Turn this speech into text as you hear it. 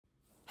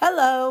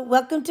Hello,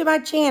 welcome to my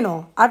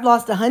channel. I've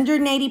lost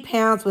 180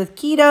 pounds with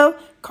keto,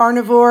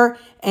 carnivore,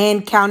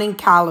 and counting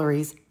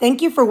calories.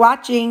 Thank you for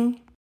watching.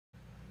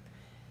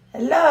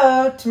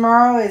 Hello,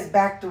 tomorrow is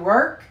back to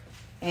work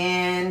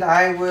and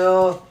I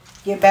will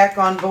get back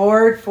on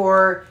board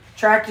for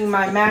tracking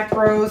my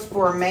macros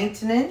for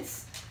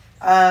maintenance.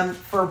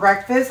 For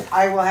breakfast,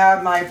 I will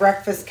have my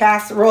breakfast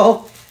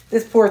casserole.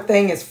 This poor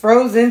thing is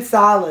frozen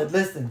solid.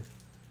 Listen.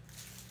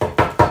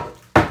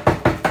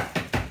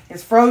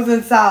 It's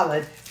frozen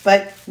solid,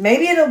 but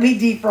maybe it'll be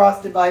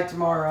defrosted by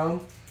tomorrow.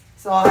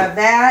 So I'll have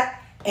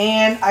that,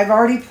 and I've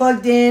already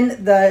plugged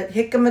in the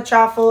jicama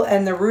chaffle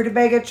and the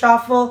rutabaga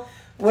chaffle.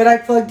 What I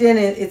plugged in,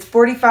 it's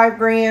 45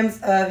 grams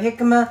of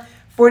jicama,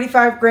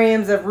 45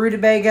 grams of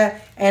rutabaga,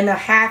 and a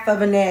half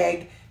of an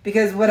egg.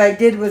 Because what I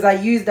did was I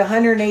used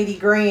 180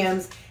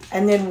 grams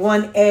and then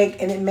one egg,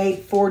 and it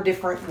made 4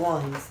 different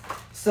ones.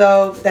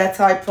 So that's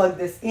how I plug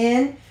this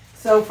in.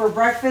 So for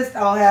breakfast,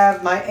 I'll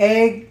have my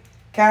egg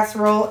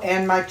casserole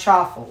and my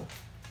chaffle.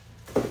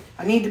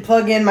 I need to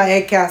plug in my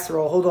egg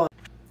casserole. Hold on.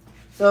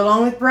 So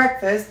along with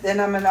breakfast, then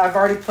I've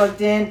already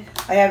plugged in.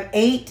 I have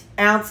 8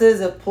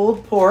 ounces of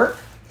pulled pork,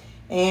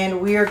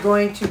 and we are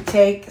going to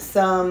take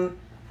some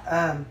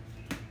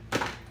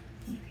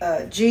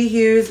G.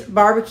 Hughes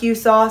barbecue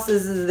sauce.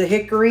 This is the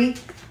hickory.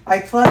 I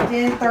plugged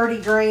in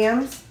 30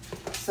 grams.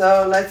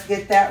 So let's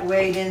get that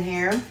weighed in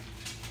here.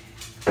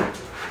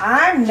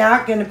 I'm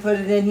not going to put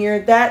it in here.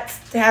 That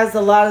has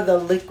a lot of the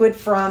liquid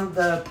from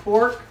the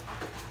pork,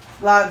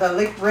 a lot of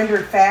the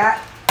rendered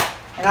fat,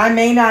 and I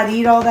may not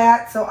eat all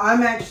that, so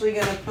I'm actually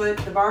going to put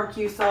the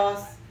barbecue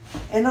sauce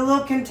in a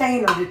little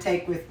container to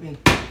take with me.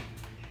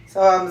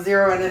 So I'm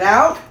zeroing it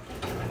out.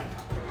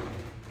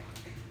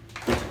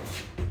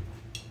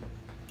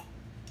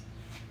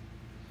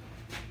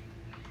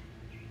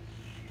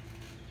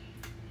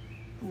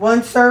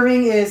 One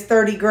serving is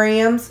 30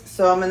 grams,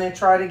 so I'm going to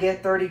try to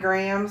get 30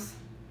 grams.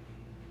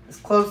 As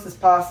close as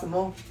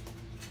possible.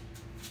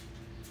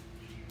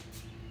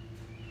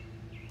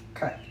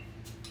 Okay.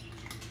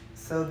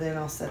 So then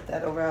I'll set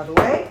that over out of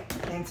the way.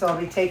 And so I'll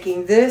be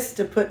taking this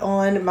to put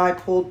on my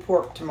pulled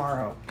pork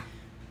tomorrow.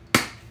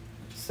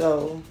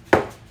 So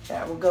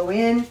that will go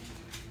in.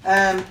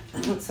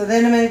 So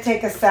then I'm going to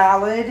take a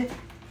salad.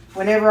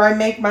 Whenever I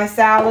make my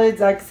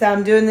salads, like I said,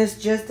 I'm doing this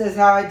just as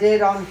how I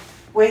did on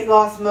weight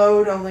loss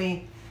mode,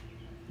 only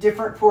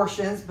different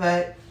portions,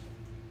 but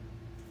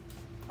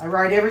I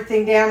write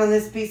everything down on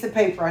this piece of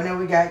paper. I know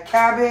we got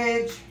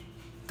cabbage.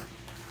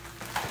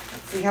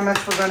 Let's see how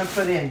much we're going to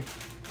put in.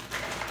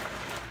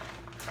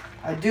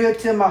 I do it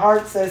till my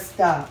heart says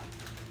stop.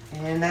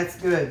 And that's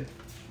good.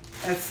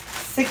 That's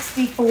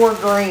 64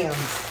 grams.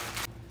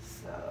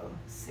 So,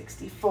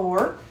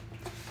 64.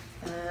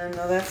 And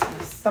no, that's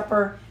for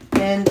supper.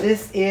 And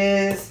this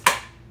is,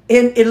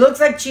 it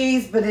looks like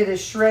cheese, but it is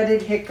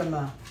shredded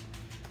jicama.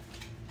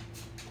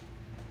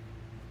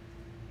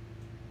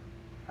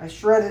 I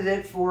shredded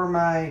it for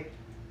my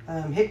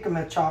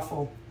jicama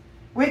chaffle,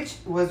 which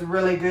was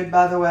really good,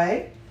 by the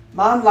way.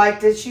 Mom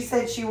liked it. She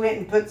said she went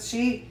and put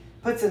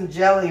some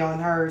jelly on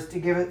hers to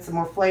give it some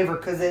more flavor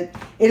because it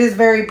is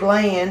very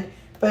bland.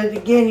 But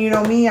again, you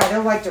know me, I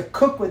don't like to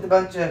cook with a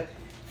bunch of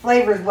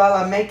flavors while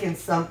I'm making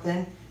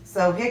something.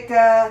 So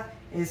jicama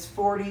is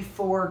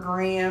 44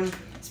 grams,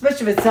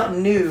 especially if it's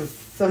something new.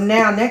 So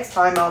now next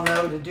time I'll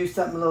know to do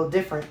something a little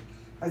different.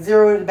 I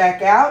zeroed it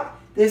back out.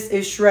 This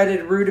is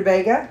shredded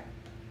rutabaga.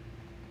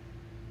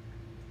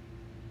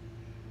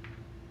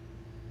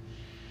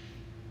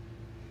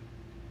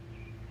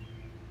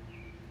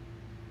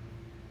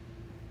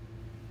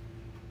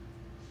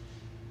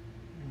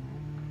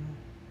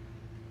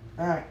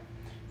 All right,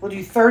 we'll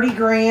do 30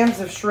 grams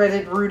of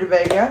shredded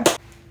rutabaga.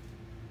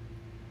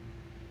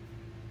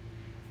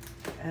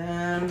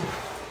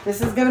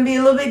 This is going to be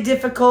a little bit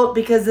difficult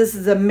because this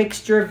is a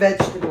mixture of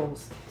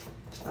vegetables.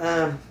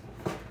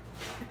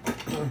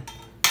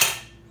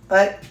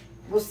 But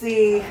we'll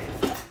see.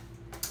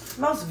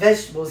 Most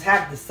vegetables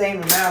have the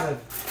same amount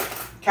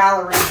of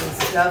calories and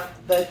stuff,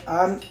 but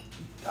I'll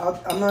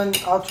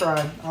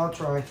try.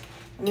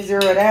 Let me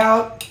zero it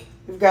out.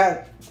 We've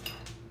got.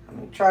 I'm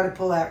going to try to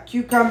pull out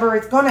cucumber.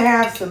 It's going to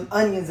have some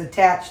onions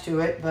attached to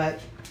it, but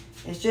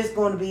it's just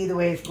going to be the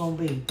way it's going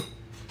to be.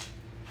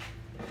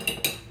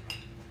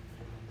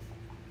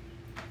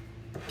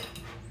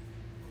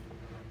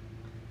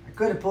 I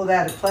could have pulled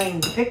out a plain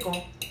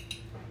pickle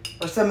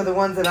or some of the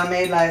ones that I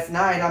made last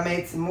night. I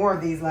made some more of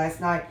these last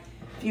night.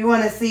 If you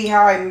want to see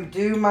how I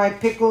do my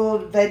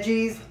pickled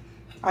veggies,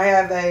 I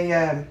have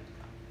a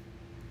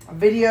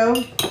video,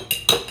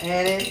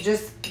 and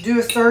just do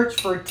a search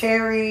for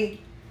Terry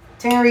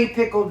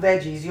pickled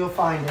veggies. You'll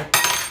find it.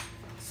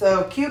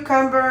 So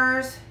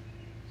cucumbers,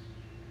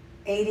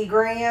 80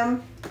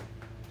 grams.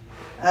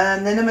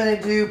 And then I'm going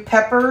to do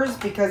peppers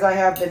because I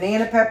have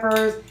banana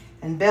peppers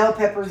and bell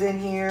peppers in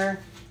here.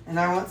 And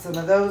I want some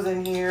of those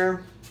in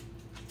here.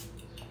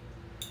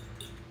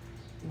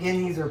 Again,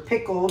 these are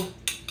pickled.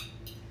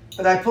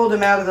 But I pulled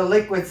them out of the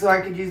liquid so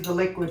I could use the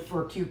liquid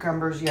for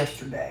cucumbers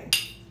yesterday.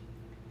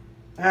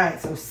 All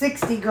right, so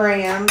 60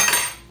 grams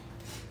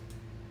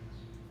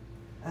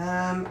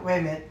Wait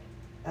a minute.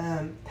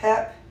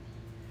 Pep.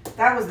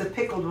 That was the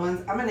pickled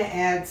ones. I'm going to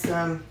add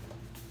some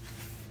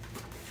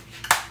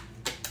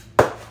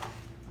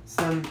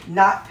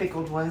not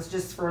pickled ones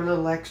just for a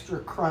little extra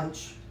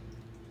crunch.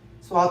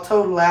 So I'll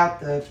total out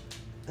the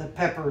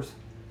peppers.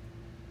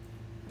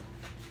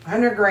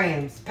 100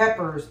 grams.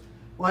 Peppers,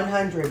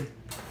 100.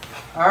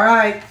 All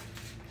right.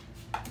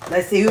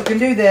 Let's see who can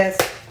do this.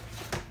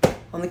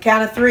 On the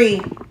count of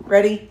 3.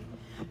 Ready?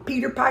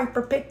 Peter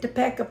Piper picked a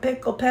peck of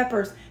pickled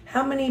peppers.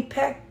 How many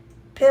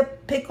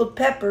pickled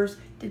peppers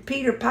did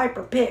Peter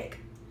Piper pick?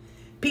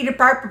 Peter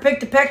Piper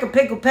picked a peck of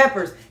pickled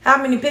peppers.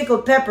 How many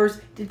pickled peppers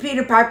did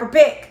Peter Piper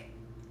pick?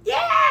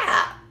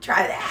 Yeah!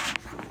 Try that.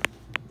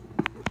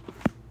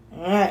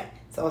 Alright,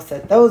 so I'll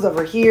set those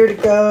over here to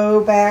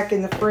go back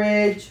in the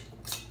fridge.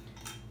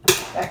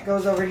 That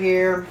goes over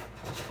here.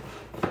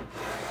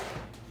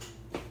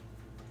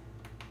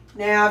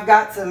 Now I've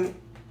got some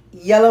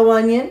yellow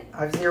onion.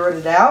 I've zeroed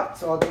it out,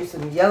 so I'll do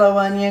some yellow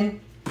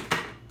onion.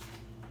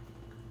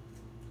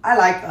 I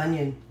like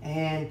onion,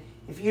 and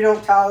if you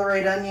don't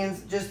tolerate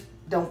onions, just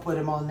don't put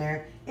them on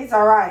there. It's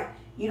alright.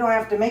 You don't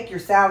have to make your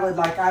salad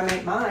like I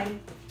make mine.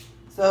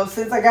 So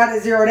since I got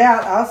it zeroed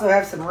out, I also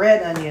have some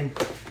red onion.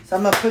 So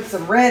I'm going to put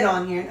some red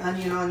onion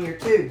on here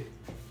too.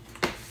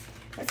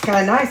 That's kind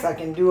of nice. I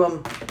can do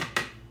them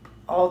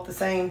all at the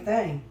same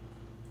thing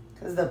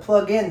because they'll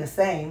plug in the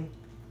same.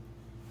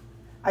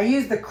 I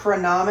use the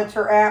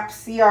Cronometer app,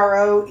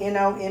 Cronometer.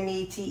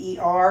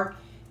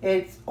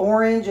 It's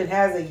orange. It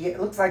has it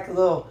looks like a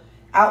little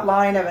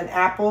outline of an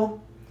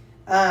apple.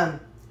 I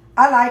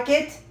like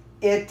it.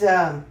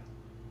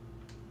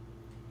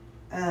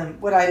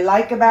 What I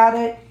like about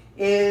it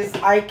is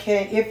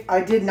if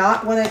I did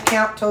not want to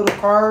count total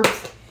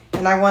carbs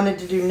and I wanted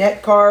to do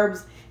net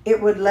carbs,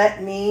 it would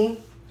let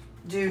me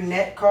do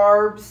net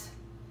carbs,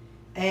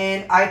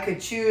 and I could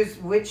choose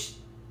which,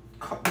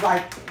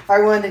 like if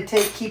I wanted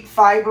to keep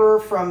fiber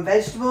from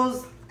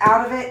vegetables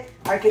out of it,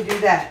 I could do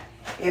that.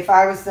 If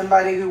I was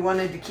somebody who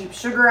wanted to keep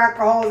sugar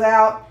alcohols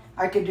out,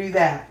 I could do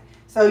that.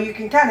 So you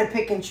can kind of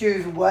pick and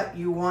choose what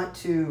you want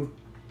to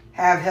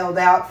have held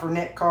out for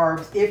net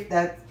carbs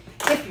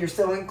if you're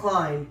so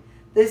inclined.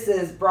 This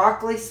is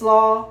broccoli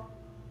slaw,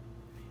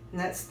 and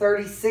that's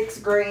 36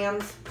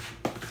 grams.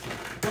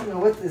 I don't know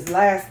what this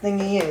last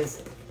thingy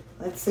is.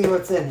 Let's see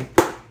what's in it.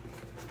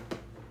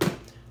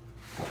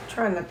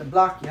 Trying not to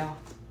block y'all.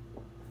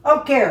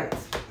 Oh,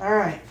 carrots. All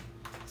right.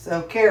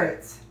 So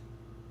carrots.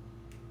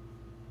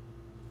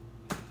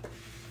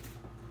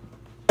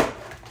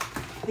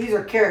 These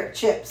are carrot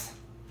chips.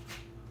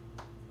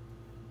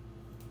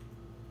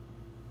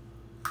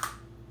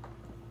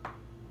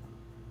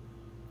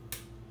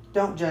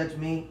 Don't judge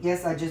me.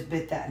 Yes, I just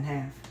bit that in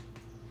half.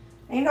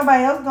 Ain't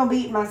nobody else gonna be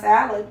eating my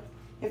salad.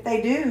 If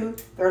they do,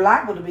 they're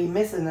liable to be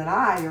missing an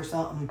eye or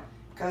something,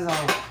 because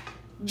I'll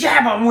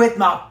jab them with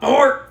my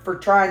fork for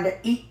trying to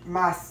eat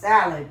my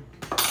salad.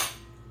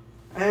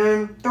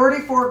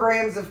 34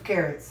 grams of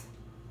carrots.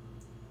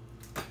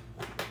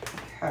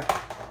 Okay.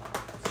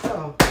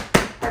 So,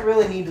 I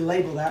really need to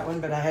label that one,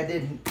 but I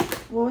didn't.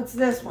 Well, what's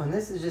this one?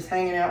 This is just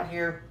hanging out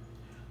here.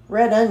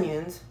 Red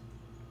onions.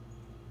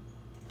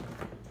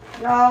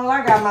 Y'all,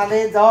 I got my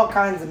lids all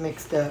kinds of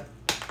mixed up.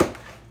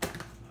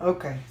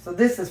 Okay, so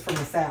this is from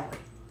the salad.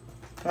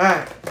 All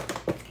right.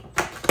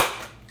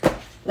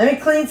 Let me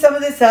clean some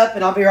of this up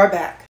and I'll be right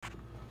back.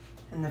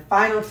 And the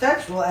final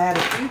touch, we'll add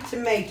a few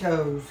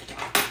tomatoes.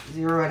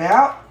 Zero it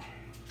out.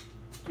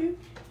 Oh,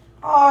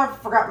 I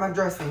forgot my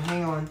dressing.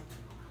 Hang on.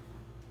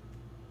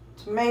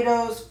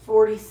 Tomatoes,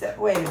 47.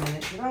 Wait a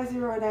minute. Did I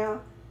zero it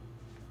out?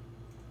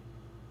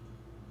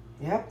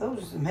 Yep,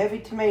 those are some heavy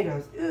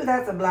tomatoes. Ooh,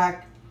 that's a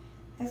black.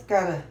 It's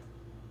got a...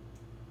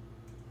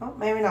 Oh,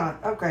 maybe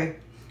not. Okay.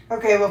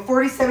 Okay, well,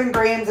 47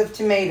 grams of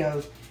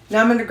tomatoes.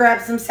 Now I'm going to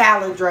grab some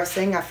salad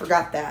dressing. I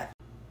forgot that.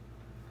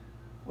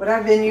 What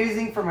I've been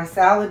using for my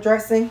salad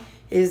dressing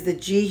is the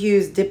G.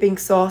 Hughes Dipping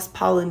Sauce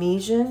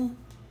Polynesian.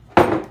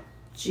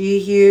 G.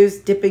 Hughes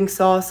Dipping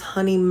Sauce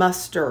Honey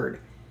Mustard.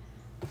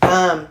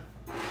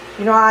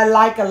 You know, I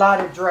like a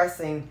lot of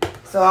dressing,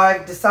 so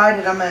I've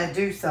decided I'm going to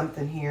do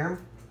something here.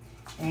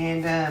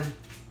 And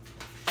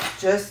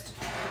just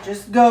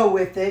go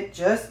with it.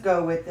 Just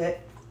go with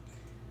it.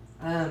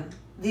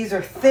 These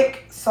are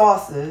thick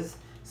sauces,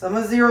 so I'm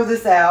going to zero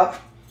this out,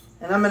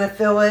 and I'm going to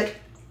fill it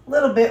a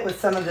little bit with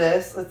some of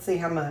this. Let's see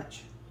how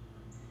much.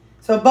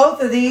 So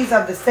both of these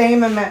have the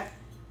same amount.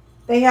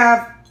 They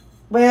have,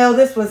 well,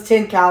 this one's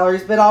 10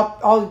 calories, but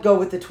I'll go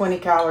with the 20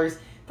 calories.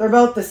 They're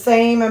both the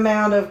same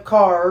amount of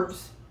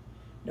carbs.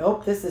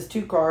 Nope, this is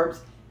 2 carbs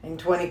and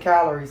 20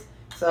 calories.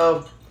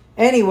 So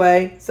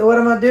anyway, so what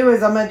I'm going to do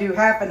is I'm going to do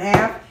half and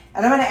half,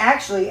 and I'm going to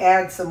actually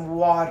add some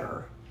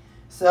water.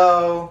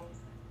 So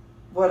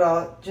what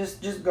I'll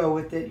just go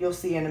with it. You'll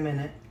see in a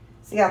minute.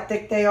 See how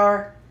thick they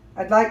are?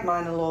 I'd like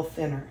mine a little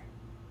thinner.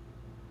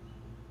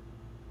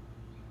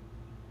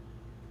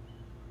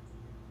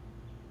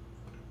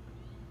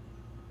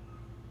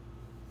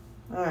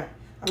 All right,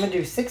 I'm going to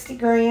do 60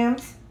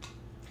 grams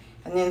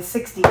and then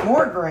 60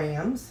 more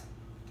grams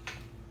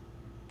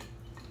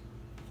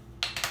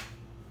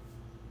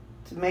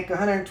to make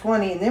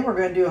 120, and then we're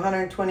going to do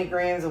 120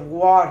 grams of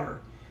water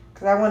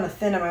because I want to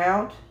thin them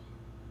out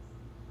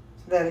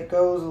so that it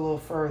goes a little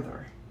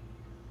further.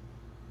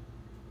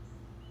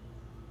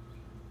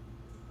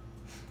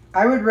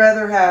 I would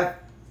rather have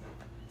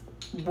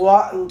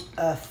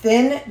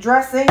thin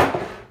dressing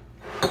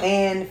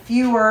and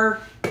fewer,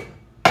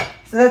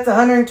 so that's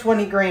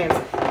 120 grams.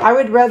 I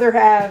would rather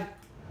have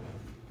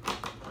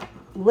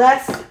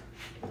less,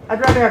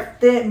 I'd rather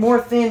have more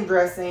thin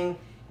dressing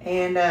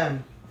and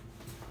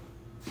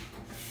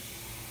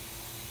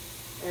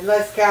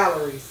less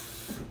calories.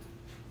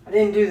 I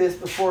didn't do this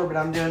before, but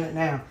I'm doing it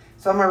now.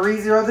 So I'm going to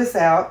re-zero this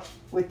out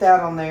with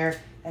that on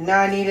there, and now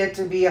I need it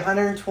to be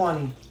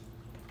 120.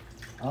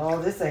 Oh,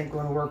 this ain't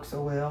going to work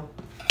so well,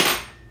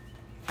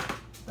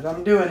 but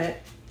I'm doing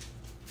it.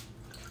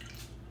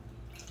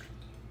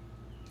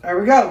 There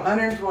we go,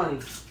 120.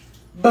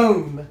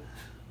 Boom.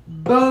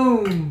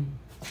 Boom.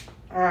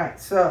 All right,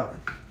 so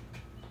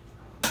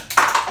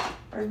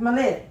where's my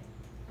lid?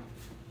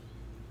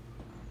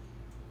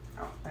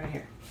 Oh, right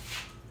here.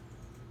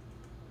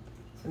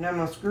 So now I'm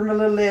going to screw my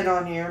little lid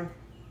on here.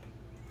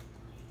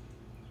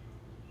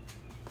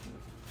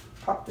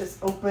 Pop this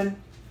open.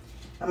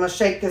 I'm going to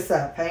shake this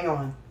up. Hang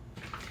on.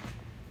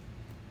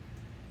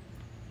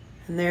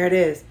 And there it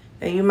is.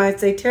 And you might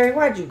say, Terry,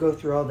 why'd you go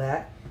through all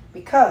that?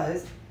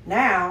 Because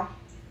now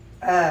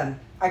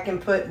I can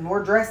put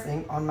more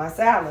dressing on my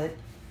salad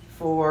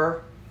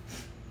for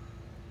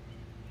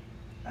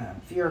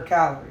fewer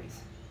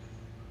calories.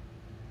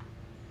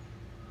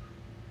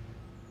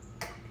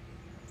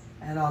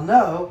 And I'll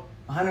know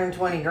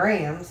 120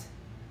 grams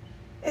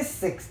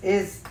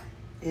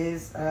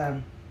is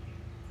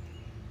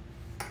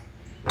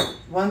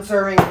one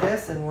serving of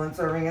this and one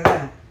serving of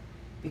that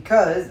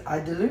because I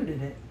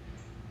diluted it.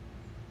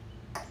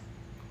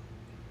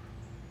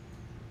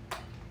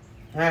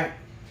 All right.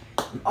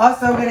 I'm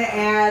also going to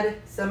add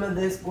some of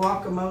this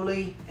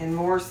guacamole and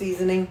more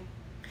seasoning.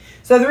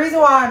 So the reason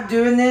why I'm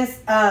doing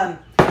this,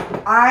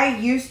 I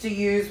used to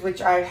use,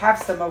 which I have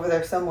some over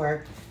there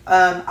somewhere,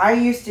 I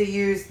used to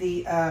use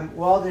the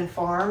Walden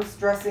Farms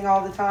dressing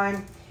all the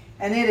time,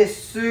 and it is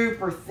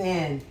super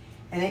thin,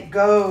 and it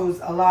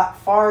goes a lot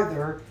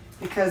farther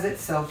because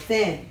it's so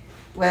thin.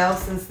 Well,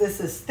 since this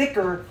is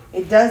thicker,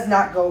 it does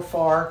not go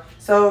far,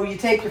 so you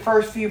take your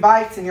first few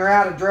bites and you're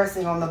out of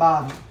dressing on the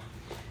bottom.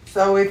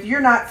 So if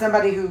you're not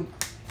somebody who,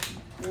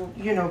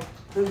 you know,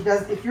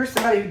 if you're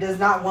somebody who does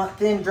not want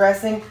thin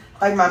dressing,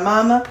 like my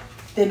mama,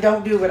 then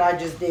don't do what I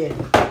just did.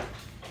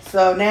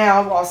 So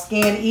now I'll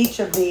scan each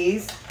of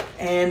these,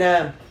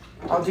 and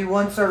I'll do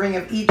one serving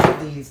of each of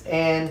these,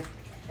 and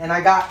I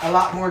got a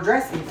lot more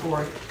dressing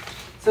for it.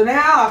 So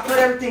now I'll put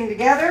everything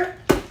together.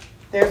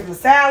 There's my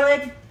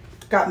salad,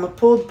 got my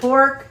pulled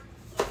pork.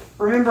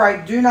 Remember,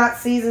 I do not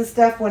season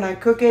stuff when I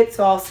cook it,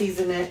 so I'll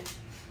season it.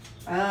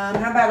 How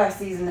about I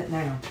season it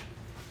now?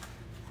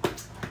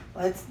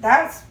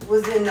 That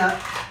was in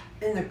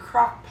the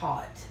crock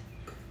pot.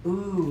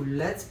 Ooh,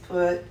 let's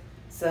put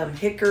some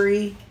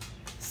hickory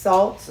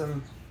salt,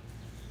 some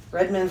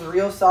Redmond's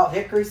real salt,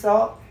 hickory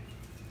salt.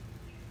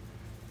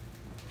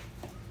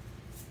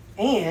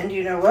 And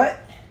you know what?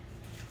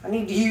 I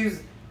need to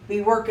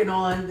be working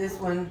on this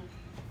one.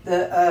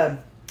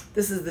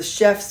 This is the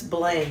chef's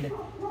blend.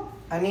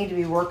 I need to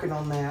be working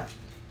on that.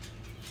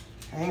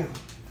 Hang on.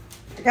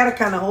 I gotta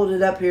kind of hold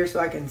it up here so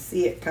I can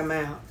see it come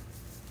out.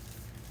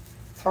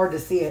 It's hard to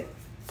see it.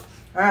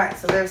 All right,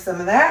 so there's some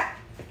of that.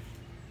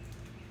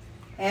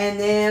 And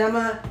then I'm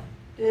gonna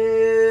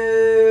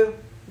do,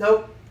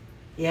 nope.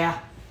 Yeah,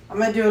 I'm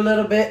gonna do a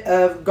little bit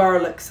of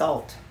garlic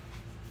salt.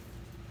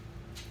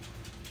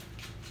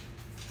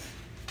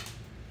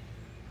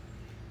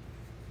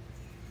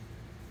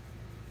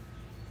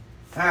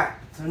 All right,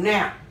 so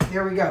now,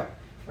 here we go.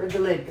 Where'd the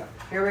lid go?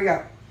 Here we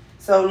go.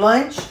 So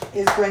lunch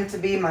is going to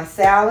be my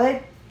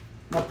salad,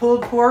 my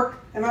pulled pork,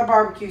 and my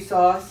barbecue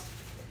sauce.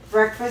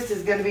 Breakfast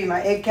is going to be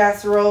my egg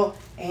casserole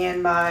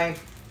and my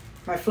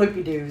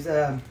floopy-doos,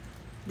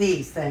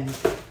 these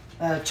things.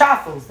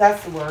 Chaffles,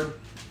 that's the word.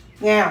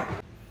 Now,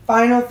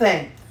 final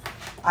thing.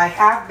 I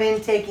have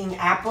been taking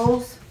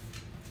apples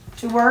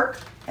to work,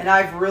 and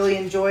I've really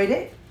enjoyed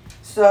it.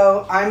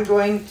 So I'm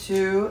going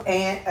to,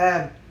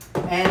 and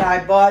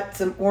I bought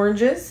some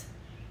oranges,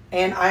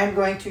 and I'm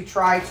going to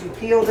try to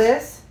peel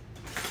this.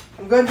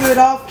 I'm going to do it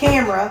off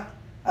camera.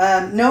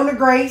 Nona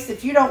Grace,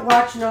 if you don't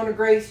watch Nona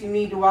Grace, you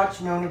need to watch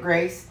Nona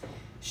Grace.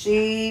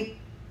 She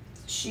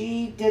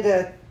did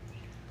a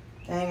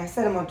thing. I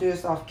said I'm going to do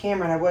this off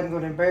camera and I wasn't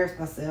going to embarrass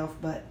myself,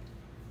 but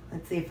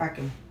let's see if I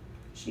can.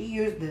 She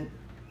used the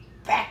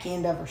back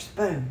end of her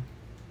spoon.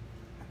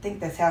 I think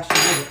that's how she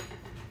did it.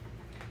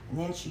 And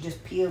then she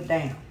just peeled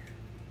down.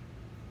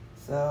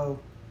 So,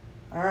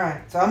 all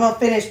right. So I'm going to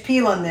finish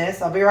peeling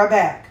this. I'll be right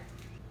back.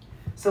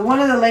 So one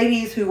of the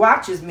ladies who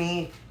watches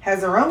me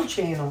has her own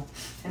channel,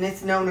 and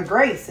it's Nona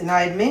Grace. And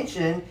I had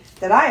mentioned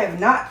that I have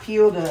not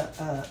peeled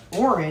a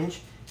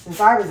orange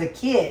since I was a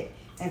kid.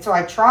 And so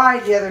I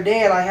tried the other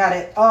day, and I had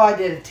it. Oh, I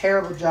did a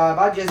terrible job.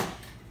 I just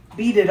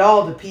beat it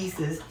all to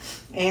pieces.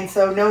 And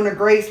so Nona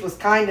Grace was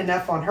kind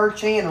enough on her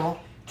channel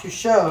to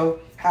show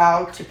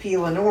how to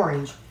peel an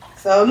orange.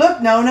 So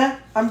look,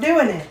 Nona, I'm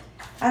doing it.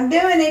 I'm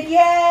doing it,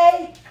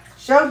 yay!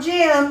 Show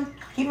Jim.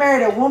 He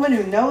married a woman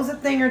who knows a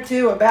thing or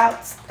two about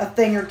a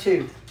thing or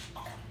two.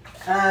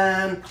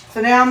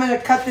 So now I'm going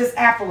to cut this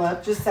apple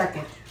up. Just a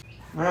second.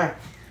 All right.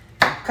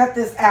 Cut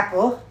this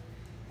apple.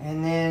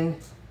 And then,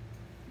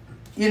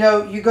 you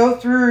know, you go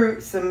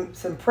through some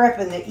prep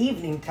in the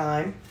evening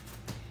time.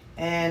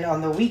 And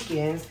on the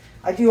weekends.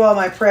 I do all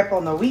my prep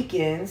on the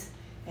weekends.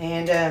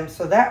 And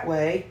so that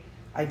way,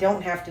 I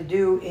don't have to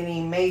do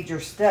any major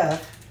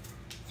stuff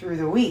through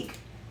the week.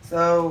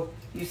 So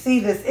you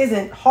see, this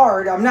isn't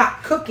hard. I'm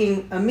not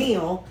cooking a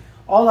meal.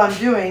 All I'm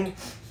doing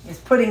is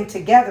putting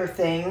together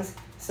things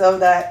so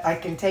that I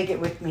can take it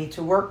with me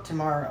to work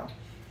tomorrow.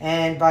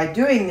 And by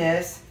doing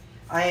this,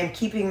 I am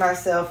keeping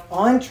myself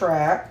on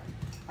track.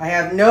 I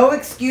have no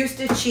excuse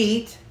to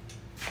cheat.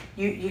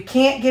 You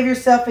can't give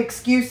yourself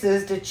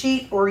excuses to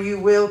cheat, or you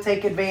will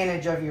take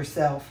advantage of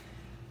yourself.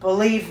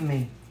 Believe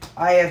me,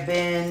 I have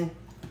been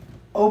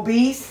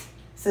obese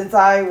since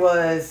I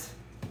was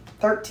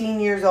 13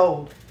 years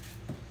old.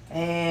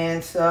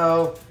 And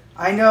so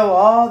I know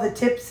all the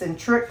tips and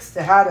tricks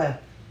to how to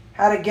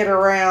get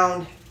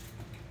around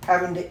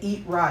having to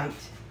eat right.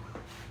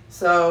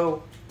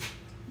 So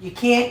you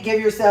can't give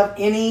yourself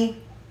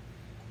any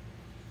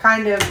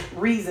kind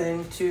of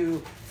reason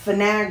to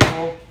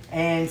finagle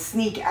and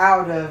sneak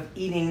out of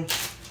eating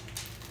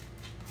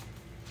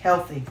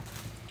healthy.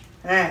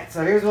 All right,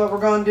 so here's what we're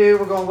going to do.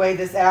 We're going to weigh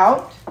this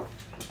out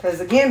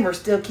because, again, we're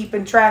still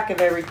keeping track of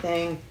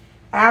everything.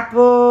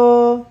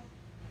 Apple,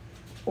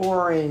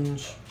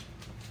 orange.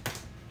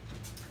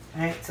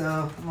 All right,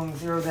 so I'm going to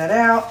zero that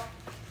out.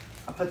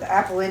 I'll put the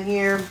apple in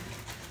here.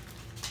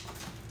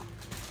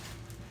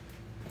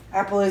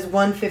 Apple is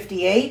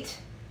 158.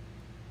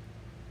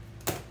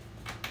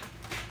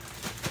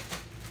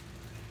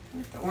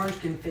 If the orange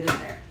can fit in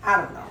there,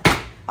 I don't know.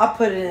 I'll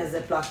put it in a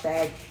Ziploc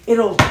bag.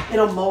 It'll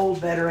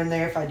mold better in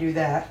there if I do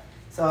that.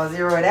 So I'll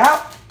zero it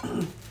out.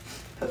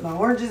 Put my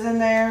oranges in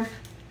there.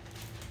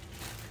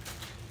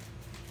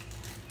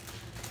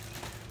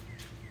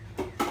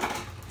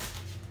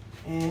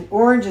 And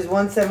orange is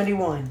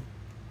 171.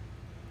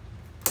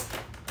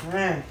 All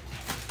right.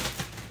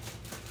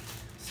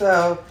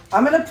 So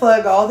I'm going to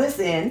plug all this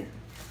in.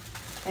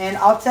 And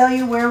I'll tell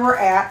you where we're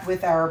at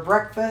with our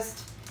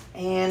breakfast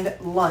and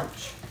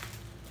lunch.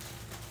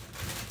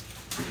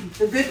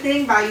 The good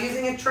thing by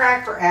using a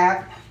tracker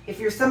app, if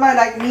you're somebody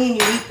like me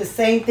and you eat the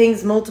same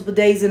things multiple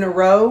days in a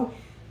row,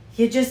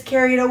 you just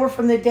carry it over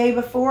from the day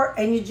before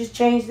and you just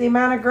change the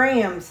amount of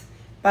grams.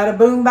 Bada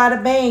boom,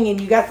 bada bang,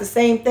 and you got the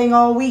same thing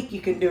all week.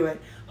 You can do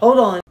it. Hold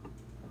on.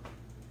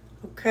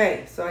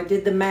 Okay, so I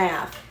did the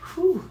math.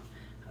 Whew,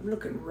 I'm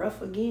looking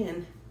rough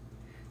again.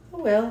 Oh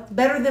well,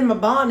 better than my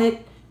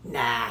bonnet.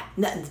 Nah,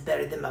 nothing's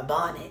better than my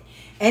bonnet.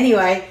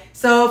 Anyway,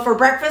 so for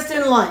breakfast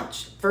and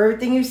lunch, for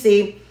everything you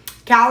see,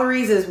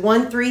 calories is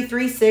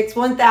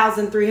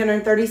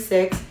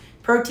 1,336.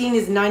 Protein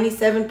is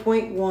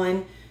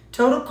 97.1.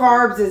 Total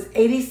carbs is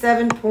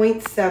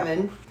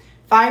 87.7.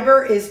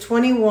 Fiber is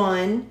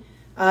 21.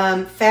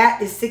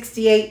 Fat is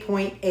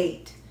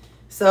 68.8.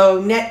 So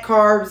net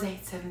carbs,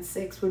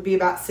 876, would be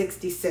about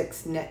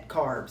 66 net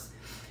carbs.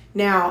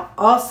 Now,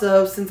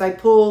 also, since I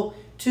pull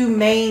 2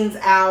 mains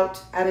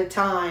out at a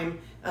time,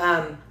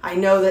 I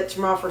know that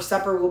tomorrow for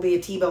supper will be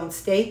a T-bone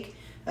steak.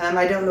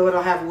 I don't know what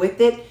I'll have with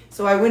it.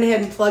 So I went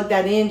ahead and plugged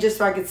that in just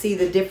so I could see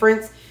the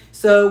difference.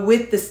 So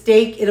with the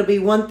steak, it'll be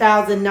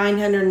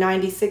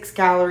 1,996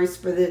 calories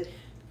for the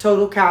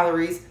total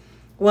calories,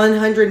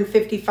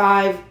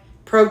 155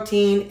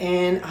 protein,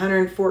 and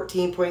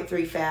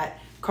 114.3 fat.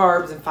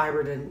 Carbs and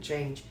fiber didn't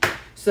change.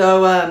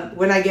 So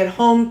when I get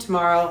home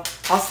tomorrow,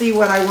 I'll see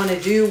what I want to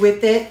do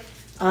with it.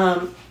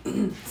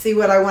 See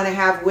what I want to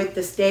have with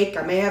the steak.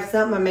 I may have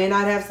something. I may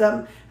not have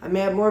something. I may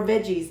have more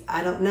veggies.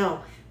 I don't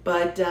know.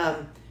 But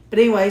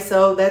anyway,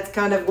 so that's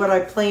kind of what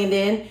I planned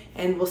in,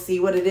 and we'll see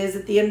what it is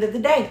at the end of the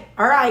day.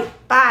 All right,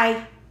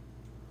 bye.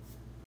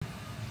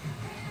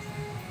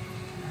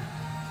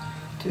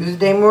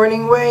 Tuesday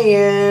morning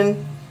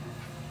weigh-in.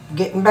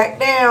 Getting back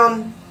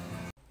down.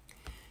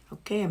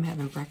 Okay, I'm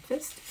having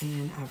breakfast,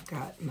 and I've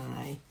got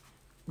my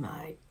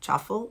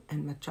chaffle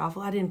and my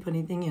chaffle. I didn't put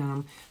anything in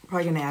them. I'm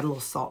probably going to add a little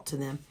salt to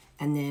them,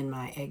 and then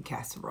my egg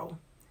casserole.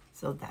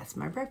 So that's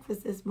my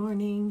breakfast this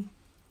morning.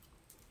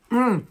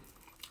 And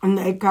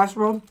the egg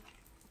casserole,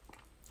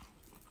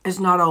 it's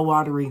not all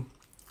watery.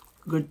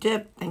 Good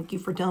tip. Thank you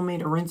for telling me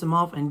to rinse them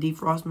off and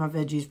defrost my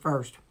veggies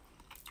first.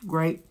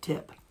 Great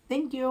tip.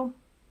 Thank you.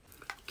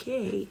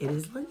 Okay, it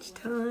is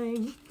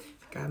lunchtime.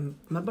 Got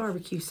my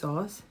barbecue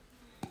sauce.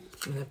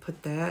 I'm going to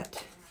put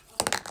that.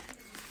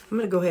 I'm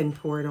going to go ahead and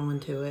pour it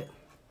onto it.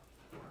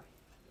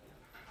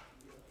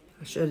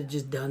 I should have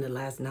just done it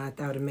last night.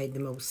 That would have made the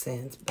most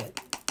sense.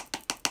 But,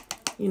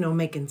 you know,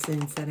 making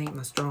sense, that ain't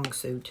my strong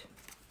suit.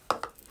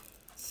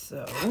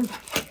 So,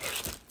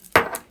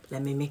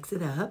 let me mix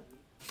it up.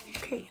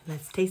 Okay,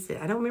 let's taste it.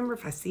 I don't remember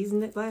if I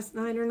seasoned it last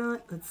night or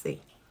not. Let's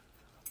see.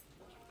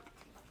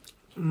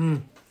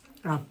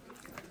 Oh,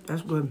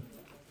 that's good.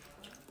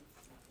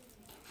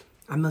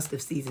 I must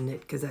have seasoned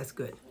it because that's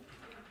good.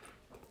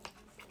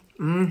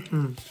 Okay,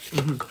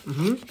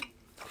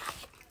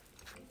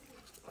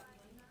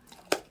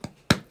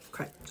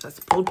 so that's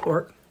pulled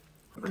pork,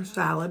 or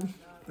salad,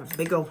 a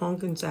big old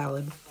honking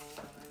salad.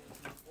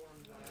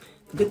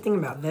 The good thing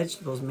about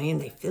vegetables, man,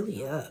 they fill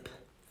you up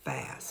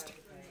fast.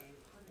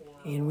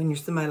 And when you're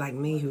somebody like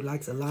me who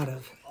likes a lot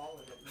of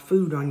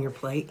food on your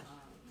plate,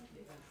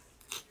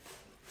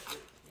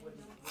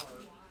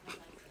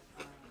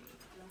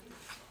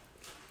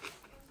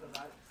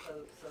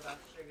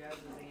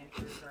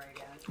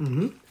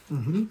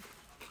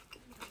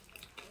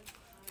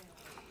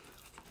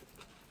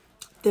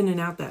 thinning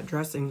out that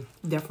dressing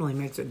definitely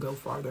makes it go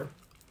farther.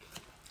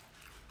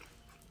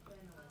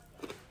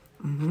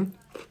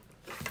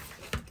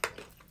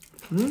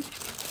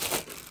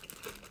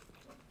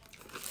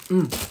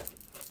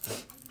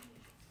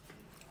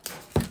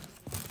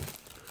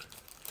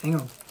 Hang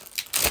on.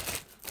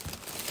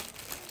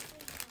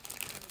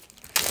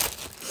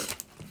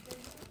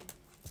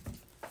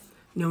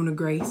 Nona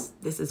Grace,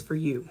 this is for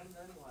you.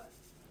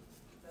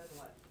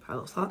 Pile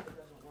of salt.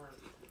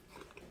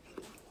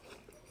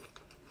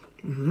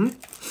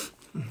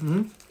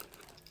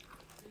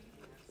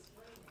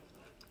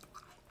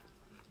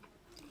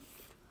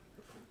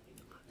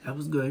 That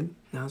was good.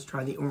 Now let's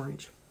try the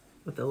orange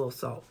with a little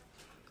salt.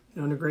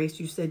 Nona Grace,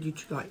 you said you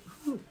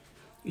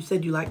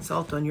like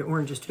salt on your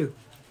oranges too.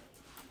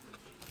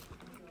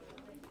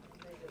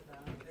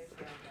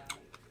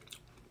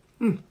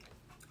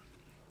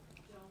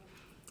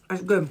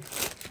 That's good.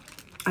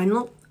 And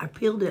look, I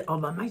peeled it all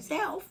by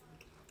myself.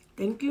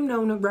 Thank you,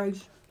 Nona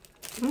Grace.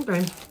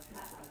 Okay.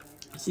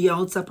 See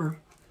y'all at supper.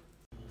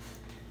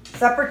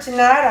 Supper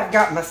tonight, I've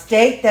got my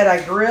steak that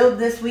I grilled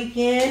this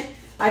weekend.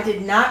 I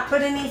did not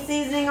put any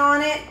seasoning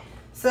on it.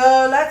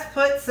 So let's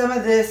put some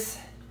of this,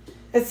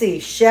 let's see,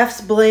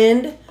 Chef's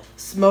Blend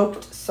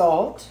smoked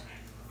salt.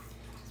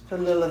 Let's put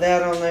a little of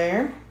that on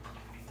there.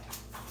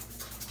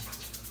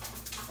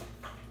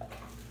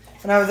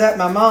 When I was at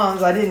my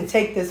mom's, I didn't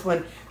take this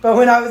one, but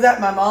when I was at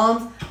my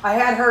mom's, I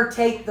had her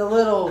take the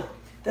little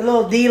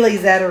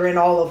dealies that are in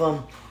all of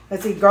them.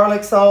 Let's see,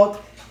 garlic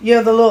salt. You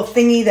know the little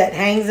thingy that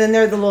hangs in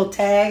there, the little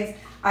tags.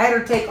 I had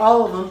her take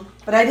all of them,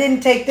 but I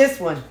didn't take this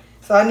one.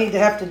 So I need to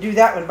have to do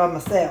that one by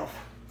myself.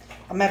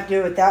 I'm going to have to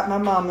do it without my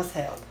mama's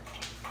help.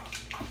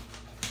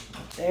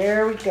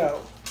 There we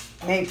go.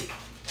 Maybe.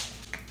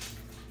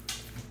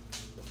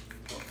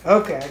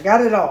 Okay, I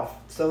got it off.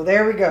 So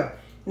there we go.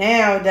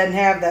 Now it doesn't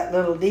have that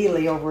little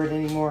dealie over it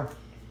anymore.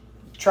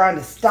 Trying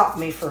to stop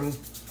me from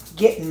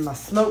getting my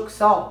smoked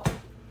salt.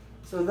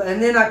 So,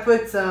 and then I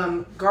put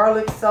some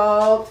garlic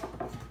salt.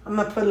 I'm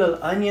going to put a little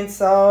onion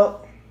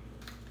salt.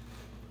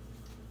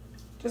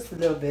 Just a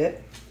little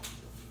bit.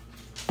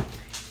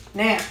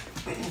 Now.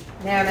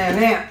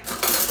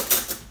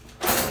 Let's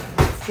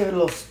give it a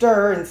little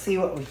stir and see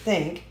what we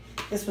think.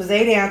 This was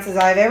 8 ounces.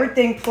 I have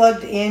everything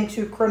plugged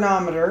into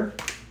chronometer.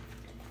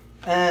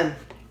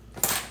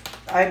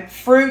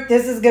 Fruit,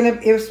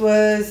 this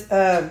was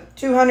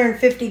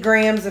 250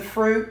 grams of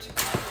fruit.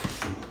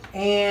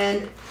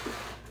 And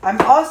I'm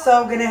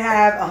also going to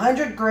have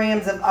 100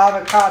 grams of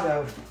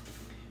avocado.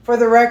 For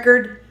the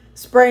record,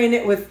 spraying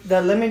it with the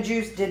lemon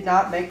juice did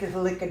not make a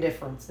lick of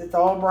difference. It's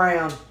all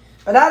brown.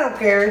 But I don't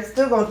care. It's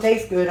still going to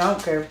taste good. I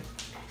don't care.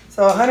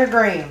 So 100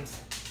 grams.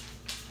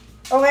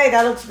 Oh, hey,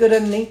 that looks good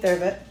underneath there,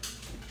 but.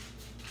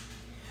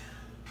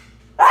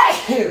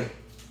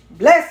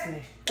 Bless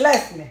me.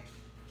 Bless me.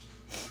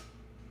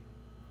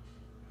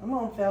 Come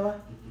on,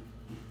 fella.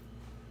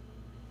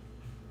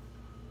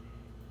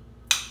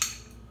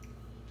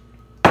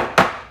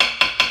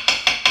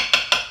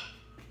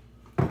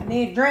 I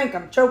need a drink.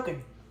 I'm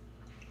choking.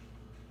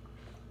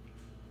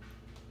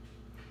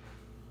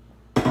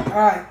 All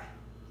right.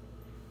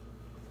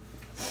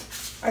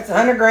 That's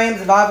 100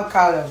 grams of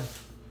avocado.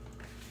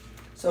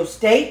 So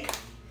steak,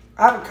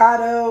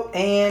 avocado,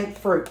 and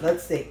fruit.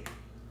 Let's see.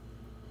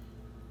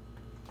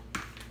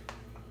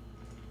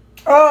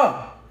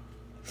 Oh!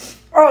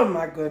 Oh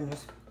my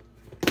goodness.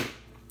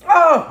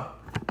 Oh!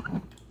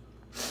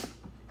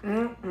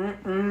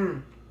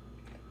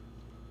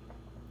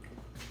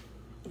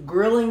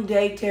 Grilling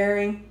day,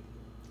 Terry.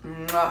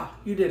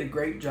 You did a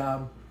great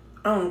job.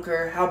 I don't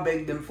care how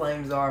big them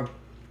flames are.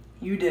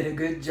 You did a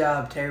good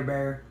job, Terry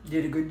Bear. You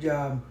did a good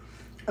job.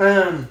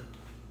 Now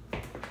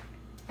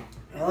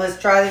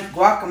let's try this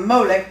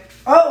guacamole.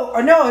 Oh,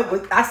 or no,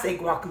 I say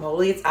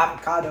guacamole. It's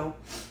avocado.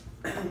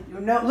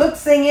 You know, look,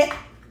 sing it.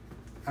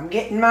 I'm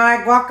getting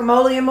my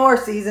guacamole and more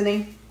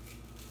seasoning.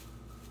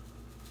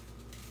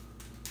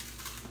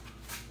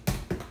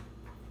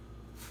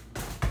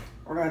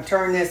 We're going to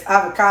turn this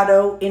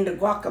avocado into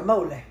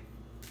guacamole.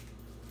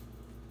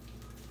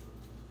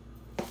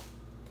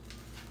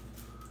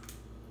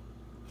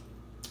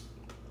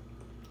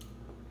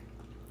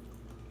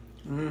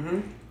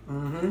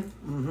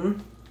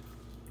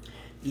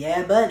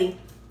 Yeah, buddy.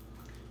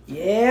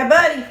 Yeah,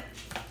 buddy.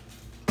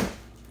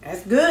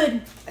 That's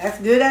good. That's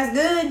good. That's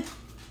good.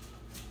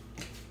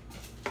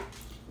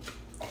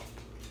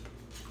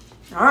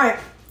 All right.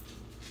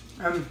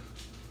 I'm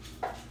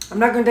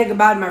not going to take a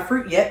bite of my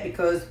fruit yet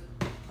because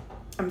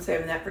I'm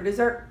saving that for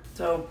dessert.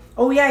 So,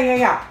 oh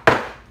yeah.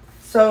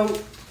 So,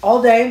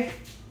 all day,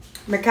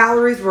 my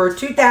calories were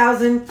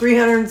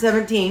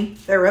 2,317.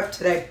 They're up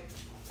today.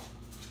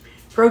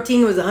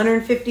 Protein was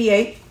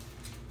 158.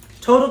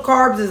 Total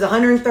carbs is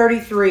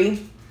 133.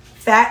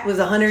 Fat was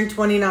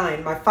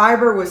 129. My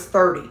fiber was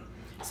 30.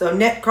 So,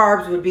 net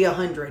carbs would be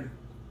 100. And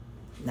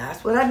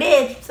that's what I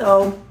did.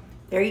 So,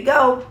 there you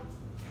go.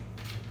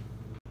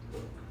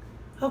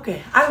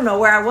 Okay, I don't know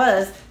where I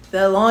was.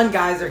 The lawn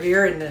guys are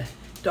here and the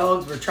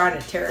dogs were trying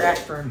to tear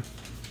after him.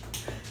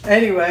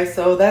 Anyway,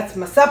 so that's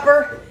my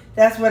supper.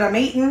 That's what I'm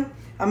eating.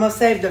 I'm going to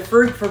save the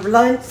fruit for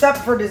lunch, supper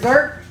for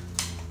dessert.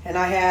 And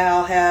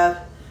I'll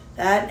have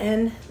that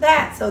and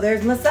that. So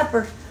there's my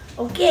supper.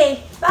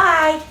 Okay,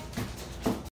 bye.